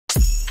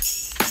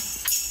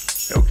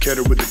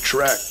Keter with the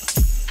track.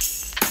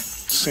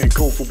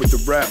 Sankofa with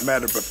the rap,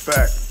 matter of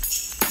fact.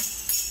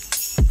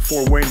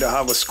 Fort Wayne to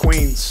Hollis,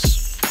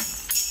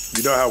 Queens.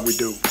 You know how we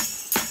do.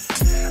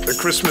 The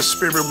Christmas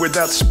spirit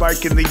without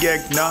spike in the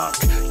eggnog.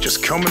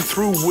 Just coming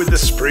through with a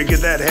sprig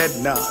of that head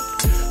nod.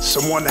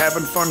 Someone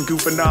having fun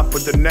goofing off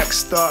with the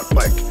next thought,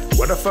 like,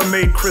 what if I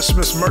made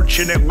Christmas merch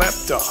and it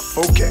leapt off?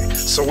 Okay,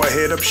 so I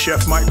hit up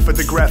Chef Mike for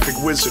the graphic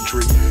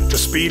wizardry, to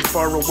speed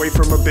far away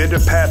from a bitter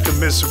path of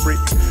misery.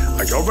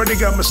 I already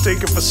got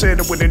mistaken for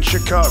Santa when in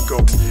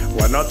Chicago.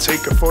 Why not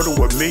take a photo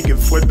of me and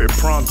flip it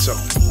pronto?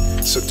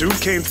 So dude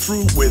came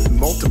through with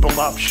multiple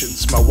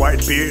options. My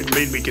white beard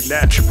made me get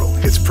natural.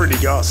 It's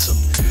pretty awesome.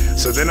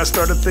 So then I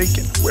started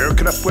thinking, where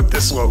could I flip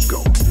this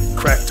logo?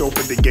 Cracked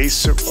open the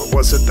Gazer, or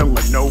was it the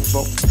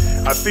Lenovo?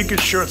 I figured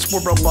shirts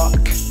were a lock.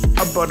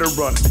 I butter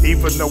run,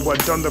 even though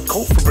I'd done the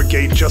Kofa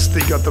Brigade just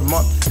the other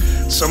month.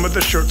 Some of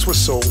the shirts were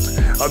sold,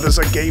 others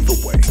I gave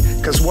away.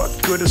 Cause what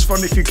good is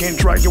fun if you can't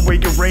dry away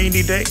your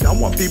rainy day? I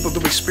want people to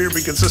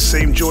experience the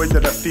same joy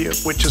that I feel,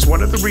 which is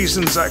one of the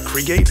reasons I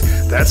create.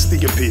 That's the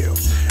appeal.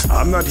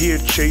 I'm not here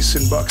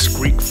chasing bucks,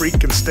 Greek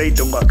freak and stay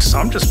deluxe.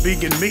 I'm just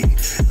being me,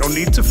 no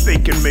need to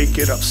fake and make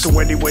it up. So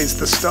anyways,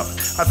 the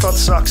stuff, I thought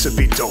socks would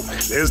be dope.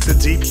 There's the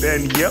deep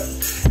end, yep,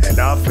 and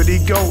off it he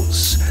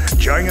goes.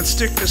 Giant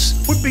stickers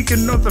would be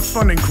another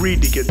fun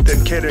ingredient. Then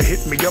Keter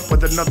hit me up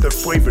with another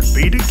flavored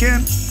beat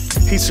again.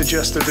 He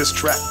suggested this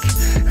track,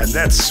 and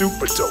that's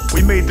super dope.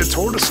 We made the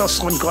tortoise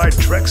hustle and glide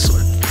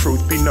Drexler.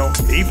 Truth be known,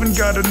 even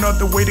got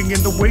another waiting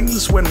in the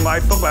wings when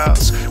life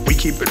allows. We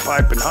keep it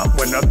piping hot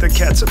when other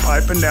cats are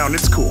piping down.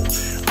 It's cool.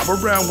 I'm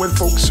around when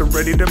folks are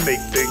ready to make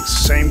things.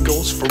 Same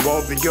goes for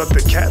all the other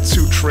cats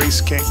who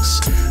trace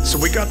kinks. So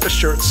we got the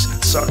shirts,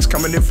 socks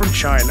coming in from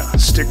China.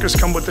 Stickers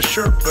come with the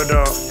shirt, but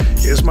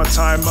is my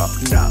time up?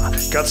 Nah,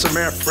 got some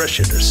air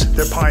fresheners,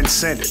 they're pine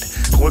scented.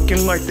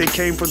 Looking like they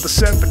came from the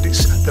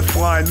 70s. The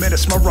flying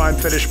menace, my rhyme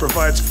fetish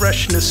provides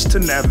freshness to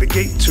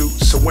navigate to.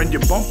 So when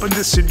you're bumping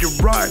this in your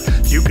ride,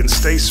 you can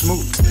stay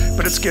smooth.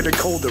 But it's getting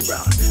cold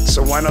around,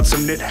 so why not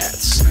some knit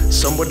hats?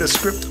 Some with a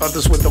script,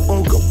 others with a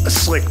logo, a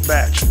slick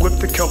badge. Flip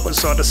the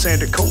colors on the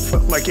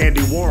Santakofa like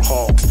Andy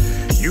Warhol.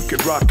 You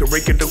could rock a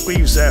rake of the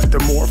leaves after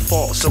more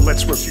fall. So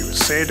let's review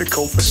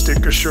Santakofa,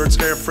 sticker shirts,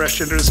 air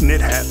fresheners,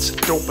 knit hats,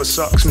 dopa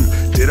socks.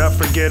 Did I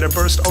forget a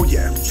verse? Oh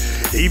yeah.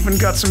 Even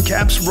got some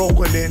caps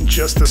rolling in,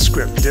 just a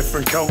script.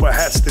 Different color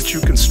hats that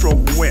you can stroll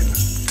in.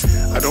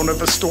 I don't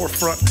have a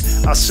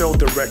storefront, I sell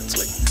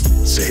directly.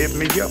 So hit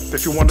me up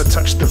if you want to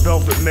touch the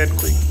velvet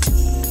medley.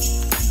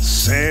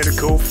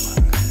 Santakofa,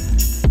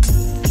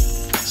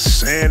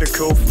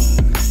 Santakofa.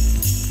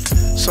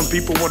 Some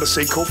people want to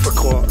say Kofa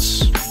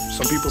Claus.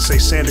 Some people say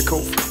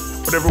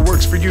Santakofa. Whatever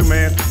works for you,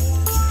 man.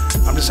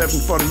 I'm just having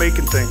fun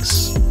making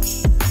things.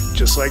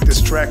 Just like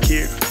this track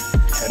here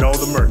and all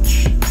the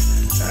merch.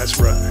 That's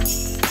right.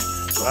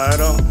 Right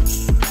on,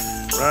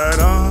 right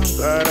on,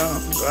 right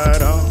on,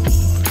 right on,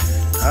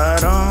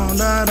 right on,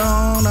 right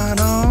on, right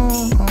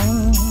on.